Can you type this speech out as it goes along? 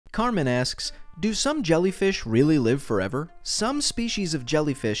Carmen asks, do some jellyfish really live forever? Some species of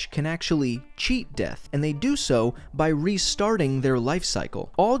jellyfish can actually cheat death, and they do so by restarting their life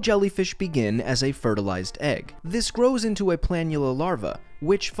cycle. All jellyfish begin as a fertilized egg. This grows into a planula larva,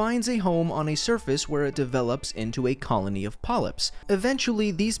 which finds a home on a surface where it develops into a colony of polyps.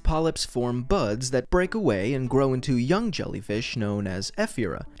 Eventually, these polyps form buds that break away and grow into young jellyfish known as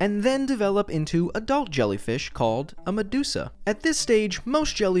ephira, and then develop into adult jellyfish called a medusa. At this stage,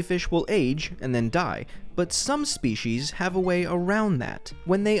 most jellyfish will age and then die, but some species have a way around that.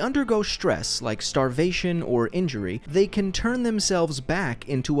 When they undergo stress like starvation or injury, they can turn themselves back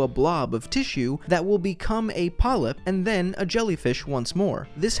into a blob of tissue that will become a polyp and then a jellyfish once more.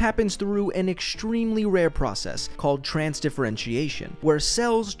 This happens through an extremely rare process called transdifferentiation, where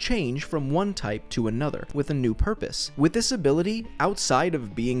cells change from one type to another with a new purpose. With this ability, outside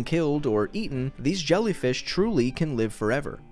of being killed or eaten, these jellyfish truly can live forever.